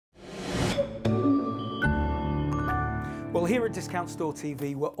here at Discount Store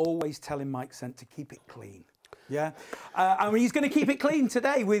TV, we're always telling Mike Sent to keep it clean. Yeah, and he's going to keep it clean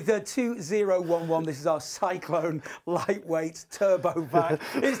today with 2011. This is our Cyclone lightweight turbo vac.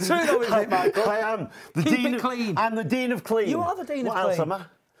 It's true though, isn't it, Michael? I am. Keep it clean. I'm the Dean of Clean. You are the Dean of Clean. What else am I?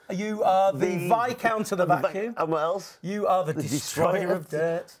 You are the Viscount of the vacuum. And what else? You are the destroyer of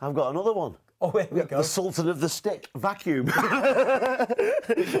dirt. I've got another one. Oh, here we go. The Sultan of the Stick vacuum. the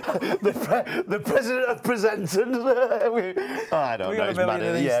president of presenters. I don't know. It's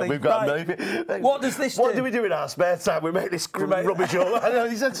mad. Yeah, we've got a movie. What does this do? What do we do in our spare time? We make this rubbish all. I know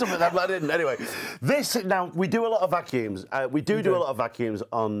he said something that I didn't. Anyway, now we do a lot of vacuums. We do a lot of vacuums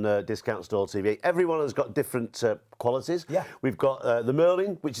on Discount Store TV. Everyone has got different qualities. Yeah. We've got the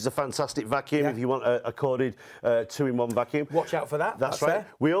Merlin, which is a fantastic vacuum if you want a corded 2-in-1 vacuum. Watch out for that. That's right.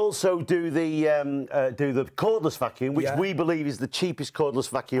 We also do the cordless vacuum, which we believe is the cheapest cordless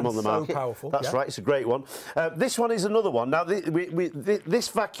vacuum on the market. So powerful. That's right. It's a great one. This one is another one. Now, this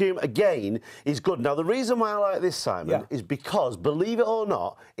vacuum again is good. Now, the reason why I like this, Simon, is because, believe it or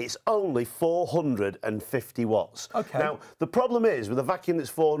not, it's only 450 watts. Okay. Now, the problem is with a vacuum that's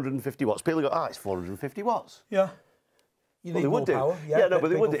 450 watts, people go, it's 450 watts. Yeah. You need more power. Yeah, no, but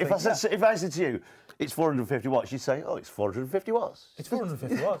they would do. If I said to you, it's 450 watts, you'd say, it's 450 watts. It's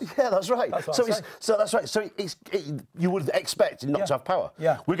 450 watts. Yeah, that's right. That's what that's right. So you would expect it not to have power.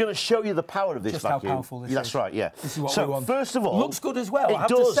 Yeah. We're going to show you the power of this vacuum. Just how powerful this is. That's right. Yeah. This is what we want. First of all, looks good as well. I have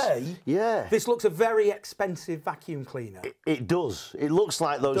to say, this looks a very expensive vacuum cleaner. It does. It looks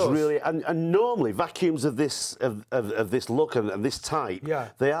like those really, and normally vacuums of this look and this type,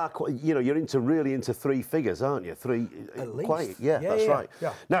 they are quite, you're really into 3 figures, aren't you? At least. Quite. Yeah, that's right.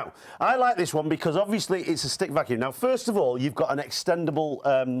 Yeah. Now, I like this one because obviously it's a stick vacuum. Now, first of all, you've got an extendable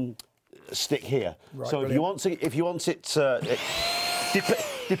stick here. Right, so if you want it,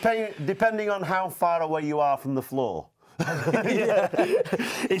 depending on how far away you are from the floor.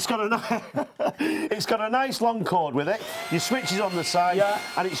 It's got a nice long cord with it. Your switch is on the side,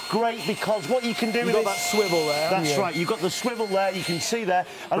 and it's great because what you can do with that swivel there. That's right. You've got the swivel there. You can see there,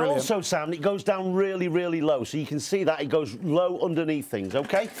 and also, Sam, it goes down really, really low, so you can see that it goes low underneath things.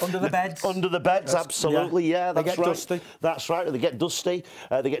 Okay. Under the beds. Under the beds, absolutely. Yeah, that's right. They get dusty. That's right. They get dusty.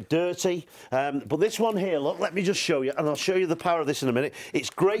 They get dirty. But this one here, look. Let me just show you, and I'll show you the power of this in a minute. It's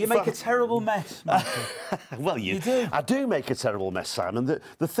great. You make a terrible mess, Michael. Well, you do. I do make a terrible mess, Simon.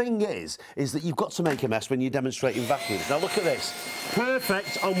 The thing is that you've got to make a mess when you're demonstrating vacuums. Now look at this.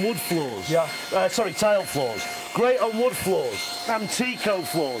 Perfect on wood floors. Tile floors. Great on wood floors. Antico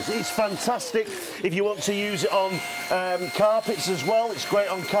floors. It's fantastic if you want to use it on carpets as well. It's great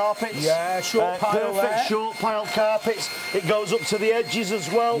on carpets. Yeah, short pile perfect short pile carpets. It goes up to the edges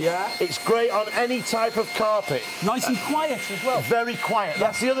as well. Yeah. It's great on any type of carpet. Nice and quiet as well. Very quiet.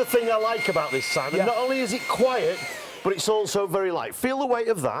 That's the other thing I like about this, Simon. Not only is it quiet, but it's also very light. Feel the weight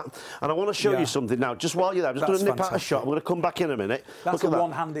of that, and I want to show you something now. Just while you're there, I'm just going to nip out a shot. I'm going to come back in a minute. That's a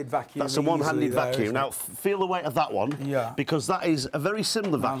one-handed vacuum. That's a one-handed vacuum. Now, feel the weight of that one, because that is a very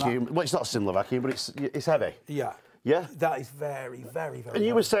similar vacuum. Well, it's not a similar vacuum, but it's heavy. Yeah. Yeah? That is very, very, very And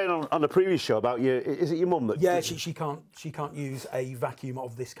you were saying on a previous show about is it your mum that... Yeah, she can't use a vacuum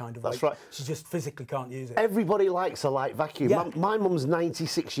of this kind of weight. That's right. She just physically can't use it. Everybody likes a light vacuum. Yeah. My mum's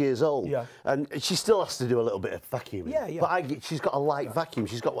 96 years old, and she still has to do a little bit of vacuuming. Yeah, yeah. But she's got a light vacuum.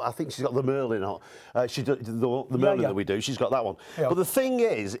 I think she's got the Merlin. She does the Merlin that we do. She's got that one. Yeah. But the thing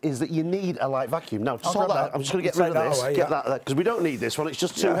is that you need a light vacuum. Now, just hold that. I'm just going to get rid of this. Get that because we don't need this one. It's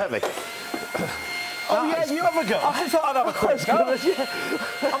just too heavy. Oh, yeah, you have a go. I thought I'd have a quick go.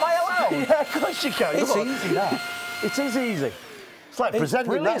 Am I allowed? Yeah, of course you can. It's easy, that. It is easy. It's like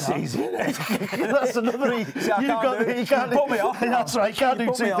presenting, that's easy, isn't it? That's another easy. You can't put me off. That's right, you can't do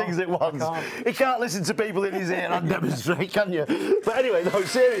 2 things at once. You can't listen to people in his ear and demonstrate, can you? But anyway, no,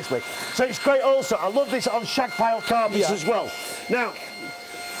 seriously. So it's great also. I love this on shag pile carpets as well. Now,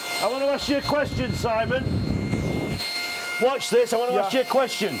 I want to ask you a question, Simon. Watch this, I want to ask you a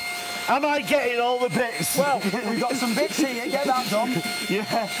question. Am I getting all the bits? Well, we've got some bits here. Get that done.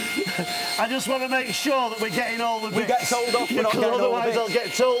 Yeah. I just want to make sure that we're getting all the bits. We get told off. We're not getting otherwise, I'll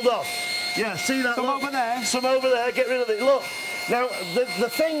get told off. Yeah, see that? Some over there. Some over there. Get rid of it. Look. Now, the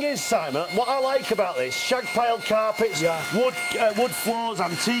thing is, Simon, what I like about this, shag pile carpets, wood floors,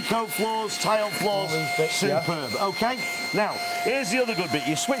 antico floors, tile floors, superb. Okay. Now, here's the other good bit.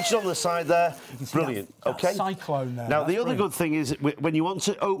 You switch it on the side there. Brilliant. That Cyclone there. Now, the other good thing is when you want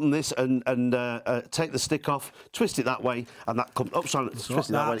to open this and take the stick off, twist it that way, and that comes. Oh, sorry, twist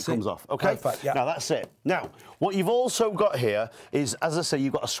it that way, it comes off. Okay. Perfect, yeah. Now that's it. Now, what you've also got here is, as I say,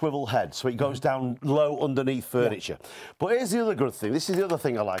 you've got a swivel head, so it goes down low underneath furniture. But here's the other good thing. This is the other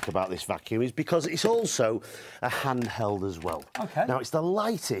thing I like about this vacuum, is because it's also a handheld as well. Okay. Now, it's the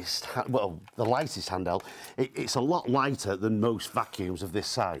lightest, the lightest handheld. It's a lot lighter than most vacuums of this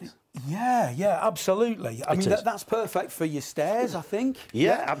size. Yeah, yeah, absolutely. I mean, that's perfect for your stairs, I think.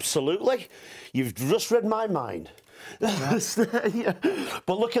 Yeah, absolutely. You've just read my mind. Yeah.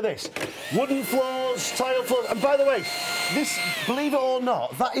 But look at this. Wooden floors, tile floors. And by the way, this, believe it or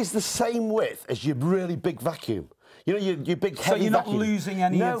not, that is the same width as your really big vacuum. You know, your big heavy So you're not vacuum. losing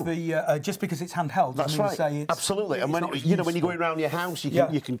any of the just because it's handheld. That's right. Say Absolutely. And when you know when you're going around your house,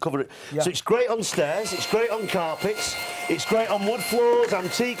 you can cover it. So it's great on stairs. It's great on carpets. It's great on wood floors,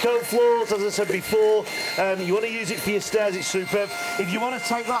 Antico floors. As I said before, you want to use it for your stairs. It's superb. If you want to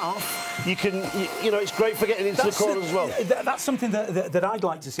take that off, you can. You know, it's great for getting into the corners as well. That's something that I'd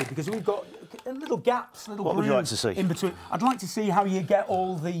like to see, because we've got little gaps, little What would you like to see? in between. I'd like to see how you get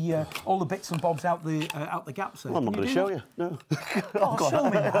all the bits and bobs out the gaps there. Well, I'm not going to show you. No. Oh, show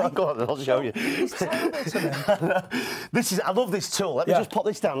me, mate. Go on, I'll show you. This is. I love this tool. Let me just pop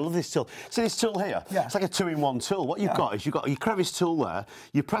this down. I love this tool. See this tool here? Yeah. It's like a two-in-one tool. What you've got is you've got your crevice tool there.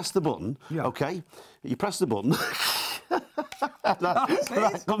 You press the button. Yeah. Okay. You press the button.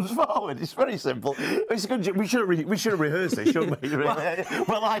 that comes forward. It's very simple. It's good. We should have rehearsed this, shouldn't we?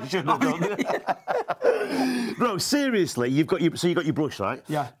 Well, I should have done. Bro, seriously, you've got your brush, right?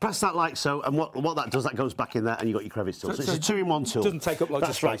 Yeah. Press that like so, and what that does, that goes back in there, and you've got your crevice tool. So it's a two-in-one tool. Doesn't take up loads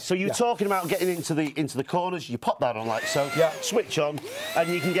of space. That's right. So you're talking about getting into the corners. You pop that on like so. Yeah. Switch on, and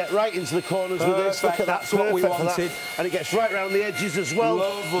you can get right into the corners with this. Look at that. That's what we wanted. And it gets right around the edges as well.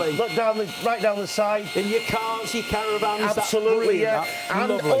 Lovely. Look right down the side. In your cars, your caravans. Absolutely, yeah. And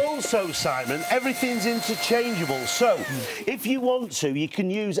lovely. also, Simon, everything's interchangeable. So, if you want to, you can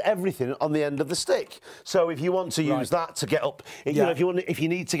use everything on the end of the stick. So, if you want to use that to get up, you know, if you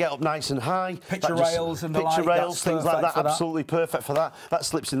need to get up nice and high, picture rails and picture rails, things like that, absolutely perfect for that. That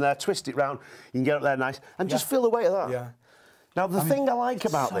slips in there, twist it round, you can get up there nice, and just feel the weight of that. Yeah. Now, the thing I like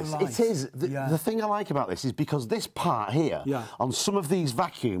about this, the thing I like about this is because this part here, on some of these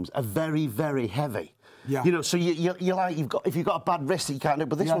vacuums, are very, very heavy. Yeah. You know, so you're like, if you've got a bad wrist that you can't do,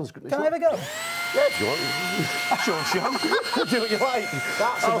 but this one's good. Can I have a go? Yeah, if you want. Sure. Do what you like.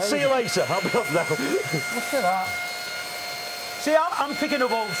 I'll see you later. I'll be off now. Look at that. See, I'm picking up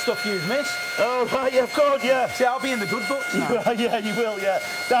all the stuff you've missed. Oh, right, yeah, of course, yeah. See, I'll be in the good books now. Yeah, you will, yeah.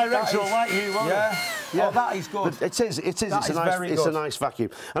 Director will like you, won't it? Yeah, oh, that is good. It is. It's a nice vacuum.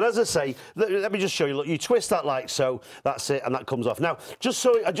 And as I say, let me just show you. Look, you twist that like so. That's it, and that comes off. Now,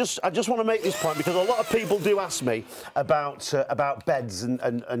 I just want to make this point, because a lot of people do ask me about beds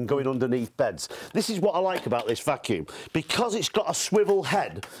and going underneath beds. This is what I like about this vacuum, because it's got a swivel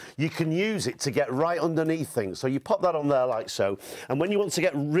head. You can use it to get right underneath things. So you pop that on there like so, and when you want to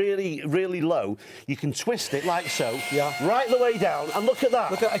get really, really low, you can twist it like so, right the way down. And look at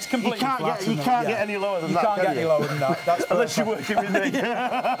that. Look at it's completely flat. You can't get any lower than that. You can't get any lower than that. That's unless you're working with me.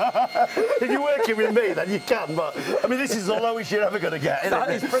 If you're working with me, then you can. But I mean, this is the lowest you're ever going to get. That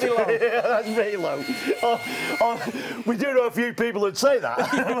is pretty low. Yeah, that's pretty low. We do know a few people that say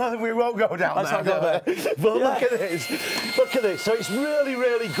that. We won't go down there. But look at this. Look at this. So it's really,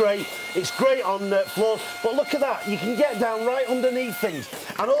 really great. It's great on floors. But look at that. You can get down right underneath things.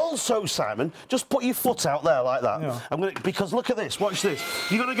 And also, Simon, just put your foot out there like that. Yeah. Because look at this. Watch this.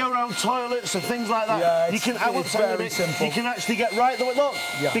 You're going to go around toilets and things like that. Yeah, it's very simple. You can actually get right the way. Look,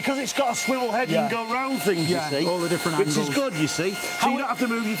 because it's got a swivel head, you can go round things. You see, all the different angles, which is good. You see, so you don't have to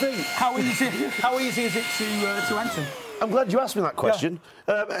move your feet. How easy is it to enter? I'm glad you asked me that question.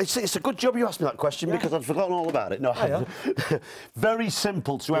 It's a good job you asked me that question, because I'd forgotten all about it. No, very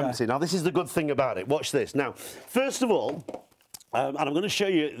simple to empty. Now, this is the good thing about it. Watch this. Now, first of all, and I'm going to show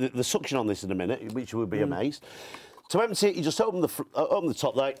you the suction on this in a minute, which you will be amazed. To empty it, you just open the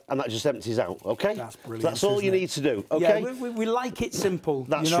top there, and that just empties out, OK? That's brilliant. So that's all you need to do, OK? Yeah, we like it simple.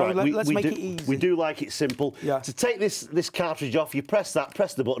 That's right. Let's make it easy. We do like it simple. Yeah. To take this cartridge off, you press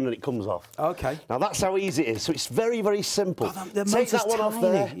the button, and it comes off. OK. Now, that's how easy it is. So it's very, very simple. Oh, the take that one off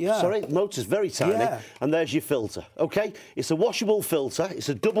there. Yeah. Sorry, the motor's very tiny. Yeah. And there's your filter, OK? It's a washable filter. It's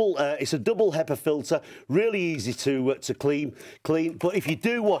a double HEPA filter. Really easy to clean. But if you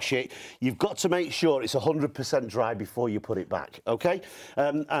do wash it, you've got to make sure it's 100% dry, before you put it back, okay?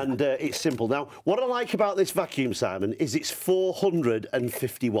 It's simple. Now, what I like about this vacuum, Simon, is it's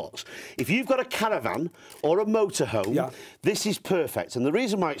 450 watts. If you've got a caravan or a motorhome, this is perfect. And the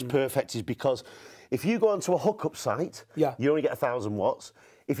reason why it's perfect is because if you go onto a hookup site, you only get 1,000 watts.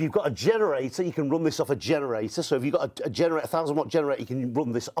 If you've got a generator, you can run this off a generator. So if you've got a generator, 1,000-watt generator, you can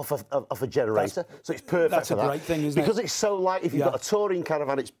run this off a generator. So it's perfect That's for that. a great thing, isn't it? Because it's so light, if you've got a touring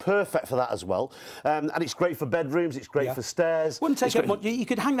caravan, it's perfect for that as well. And it's great for bedrooms, it's great for stairs. Wouldn't take up much. You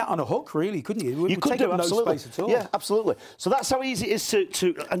could hang that on a hook, really, couldn't you? You could do, absolutely. No space at all. Yeah, absolutely. So that's how easy it is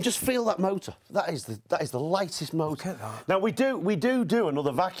to and just feel that motor. That is the lightest motor. Look at that. Now we do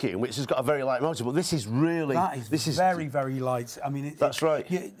another vacuum which has got a very light motor, but this is really very, very light. I mean, that's right.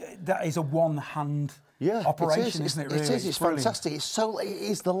 That is a one-hand operation, isn't it? Really, it is. It's fantastic. It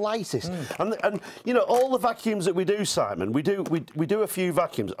is the lightest. And you know, all the vacuums that we do, Simon, we do a few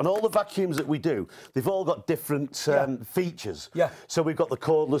vacuums, and all the vacuums that we do, they've all got different features. Yeah. So we've got the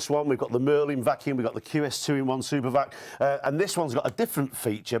cordless one, we've got the Merlin vacuum, we've got the QS 2-in-1 Super Vac, and this one's got a different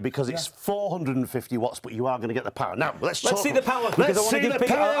feature because it's 450 watts, but you are going to get the power. Now let's see the power. Because I want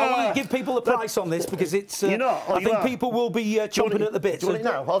to give people a price on this because it's. I think people will be chomping at the bit. Do you want it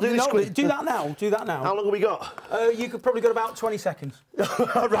now? I'll do this quick. Do that now. Do that now. How long have we got? You could probably got about 20 seconds.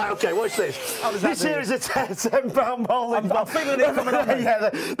 Right, OK, watch this. This here is a £10 bowling ball. I'm feeling it coming on.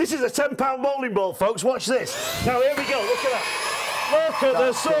 This is a £10 bowling ball, folks. Watch this. Now, here we go. Look at that. Look at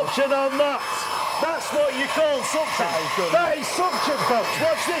the suction on that. That's what you call suction. That is suction, folks.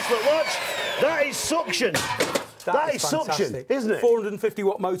 Watch this, look, watch. That is suction. That is suction, isn't it?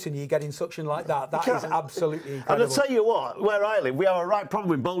 450-watt motor and you're getting suction like that. That is absolutely incredible. And I'll tell you what, where I live, we have a right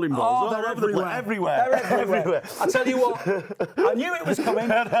problem with bowling balls. Oh, they're everywhere. They're everywhere. I tell you what, I knew it was coming.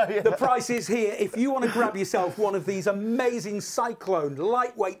 The price is here. If you want to grab yourself one of these amazing Cyclone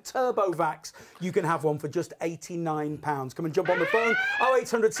lightweight turbo vacs, you can have one for just £89. Come and jump on the phone,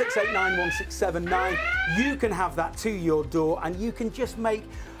 0800 689 1679. You can have that to your door and you can just make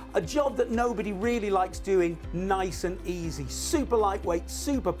a job that nobody really likes doing nice and easy. Super lightweight,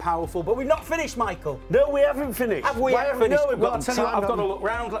 super powerful. But we've not finished, Michael. No, we haven't finished. Have we finished? No, we've got I've got to look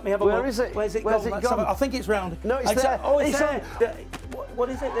round. Let me have a look. Where is it? Where's it gone? I think it's round. No, it's there. Oh, it's there. What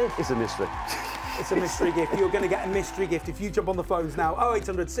is it, this? It's a mystery. It's a mystery gift. You're going to get a mystery gift if you jump on the phones now.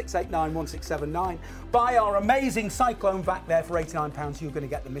 0800 689 1679. Buy our amazing Cyclone vac there for £89. You're going to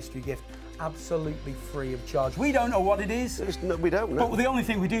get the mystery gift absolutely free of charge. We don't know what it is. We don't know. But the only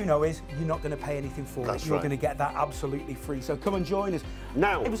thing we do know is you're not going to pay anything for it. You're going to get that absolutely free. So come and join us.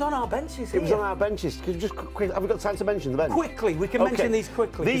 Now, it was on our benches here. It was on our benches. Just quick, have we got time to mention the bench? Quickly, we can mention these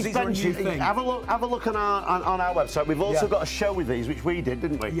quickly. These benches, have a look on our website. We've also got a show with these, which we did,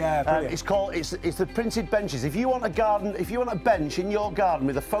 didn't we? Yeah, brilliant. It's the printed benches. If you want a garden, if you want a bench in your garden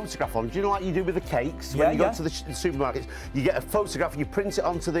with a photograph on, do you know like you do with the cakes when you go to the supermarkets? You get a photograph, you print it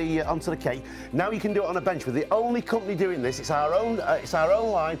onto the cake. Now you can do it on a bench. We're the only company doing this. It's our own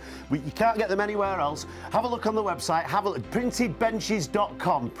line. You can't get them anywhere else. Have a look on the website. Have a look.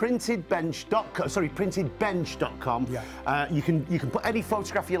 Printedbenches.com. Printedbench.com. Sorry, printedbench.com. Yeah. You can put any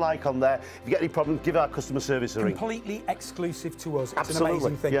photograph you like on there. If you get any problems, give our customer service a ring. Completely exclusive to us. It's Absolutely. an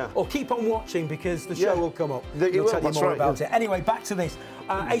amazing thing. Yeah. Or keep on watching because the show will come up. We'll tell you more about it. Anyway, back to this.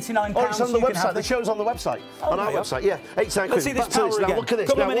 £89. Oh, it's on the website. The show's on the website. On our website, yeah. £89. Let's see this power again. Now look at this.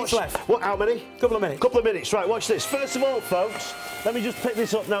 Couple of minutes left. How many? Couple of minutes. Couple of minutes. Right, watch this. First of all, folks, let me just pick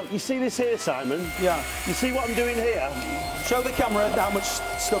this up. Now, you see this here, Simon? Yeah. You see what I'm doing here? Show the camera how much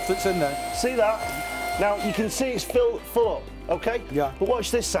stuff that's in there. See that? Now, you can see it's full up, OK? Yeah. But watch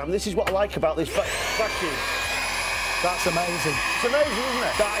this, Sam. This is what I like about this vacuum. That's amazing. It's amazing, isn't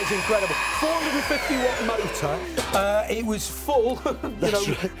it? That is incredible. 450-watt motor. It was full,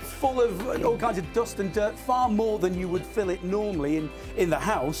 full of all kinds of dust and dirt, far more than you would fill it normally in the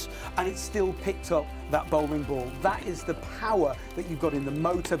house, and it still picked up that bowling ball. That is the power that you've got in the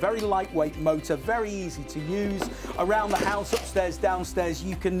motor. Very lightweight motor, very easy to use. Around the house, upstairs, downstairs,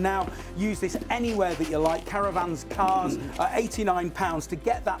 you can now use this anywhere that you like. Caravans, cars, £89 to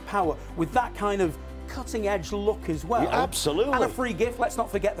get that power with that kind of cutting-edge look as well. Yeah, absolutely. And a free gift. Let's not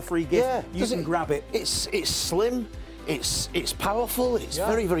forget the free gift. Yeah. You can grab it. It's slim. It's powerful. It's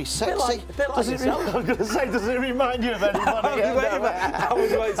very, very sexy. A bit like yourself. I'm going to say, does it remind you of anybody? I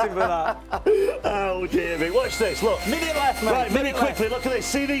was waiting for that. Oh dear me! Watch this. Look. Minute left, mate. Right, minute quickly. Look at this.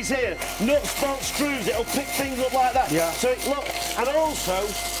 See these here? Nuts, bolts, screws. It'll pick things up like that. Yeah. So look, and also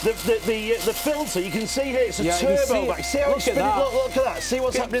the filter. You can see here. It's a turbo back. See how it's spinning? Look at that. See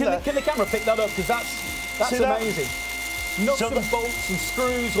what's happening there? Can the camera pick that up? Because that's amazing. Nuts and bolts and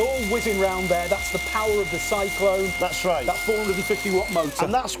screws all whizzing round there. That's the power of the Cyclone. That's right. That 450-watt motor.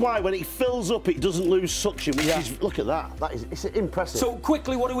 And that's why when it fills up, it doesn't lose suction, which is, look at that. It's impressive. So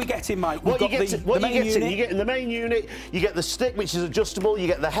quickly, what are we getting, Mike? You get in the main unit, you get the stick, which is adjustable. You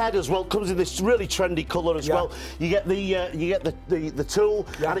get the head as well. Comes in this really trendy colour as well. You get the tool,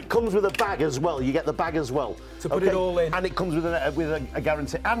 and it comes with a bag as well. You get the bag as well to put it all in, and it comes with a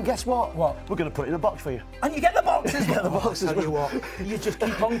guarantee. And guess what? What? We're going to put it in a box for you. And you get the box as well. I'll tell you what, you just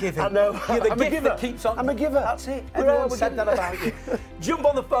keep on giving. I know. You're the gift that keeps on. I'm a giver. That's it. Everyone said that about you. Jump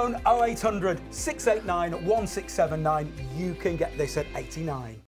on the phone 0800 689 1679. You can get this at 89.